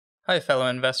Hi fellow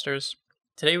investors.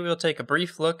 Today we will take a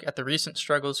brief look at the recent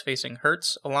struggles facing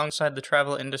Hertz alongside the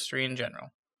travel industry in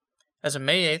general. As of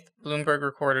May 8th, Bloomberg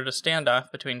recorded a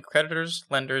standoff between creditors,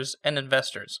 lenders, and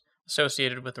investors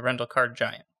associated with the rental car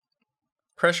giant.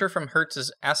 Pressure from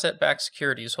Hertz's asset-backed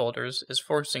securities holders is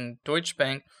forcing Deutsche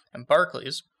Bank and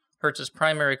Barclays, Hertz's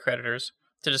primary creditors,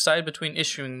 to decide between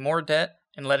issuing more debt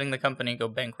and letting the company go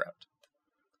bankrupt.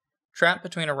 Trapped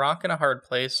between a rock and a hard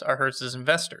place are Hertz's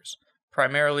investors,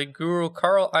 primarily Guru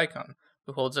Carl Icahn,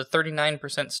 who holds a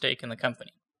 39% stake in the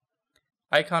company.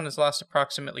 Icahn has lost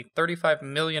approximately $35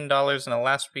 million in the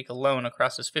last week alone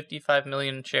across his 55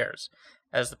 million shares,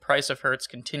 as the price of Hertz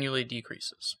continually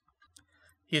decreases.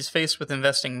 He is faced with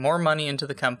investing more money into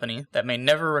the company that may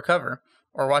never recover,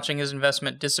 or watching his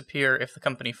investment disappear if the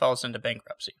company falls into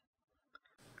bankruptcy.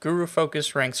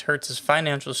 GuruFocus ranks Hertz's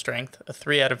financial strength a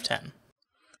 3 out of 10.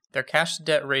 Their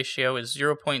cash-to-debt ratio is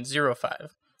 0.05,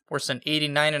 worse than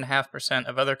 89.5%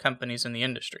 of other companies in the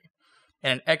industry,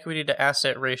 and an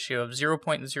equity-to-asset ratio of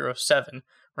 0.07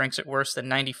 ranks it worse than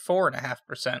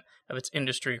 94.5% of its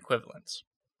industry equivalents.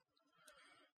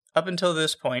 Up until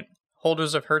this point,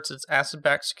 holders of Hertz's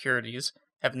asset-backed securities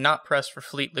have not pressed for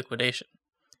fleet liquidation.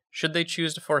 Should they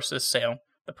choose to force this sale,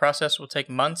 the process will take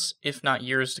months, if not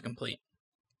years, to complete.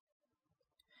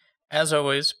 As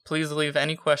always, please leave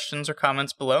any questions or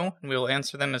comments below, and we will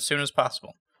answer them as soon as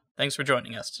possible. Thanks for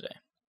joining us today.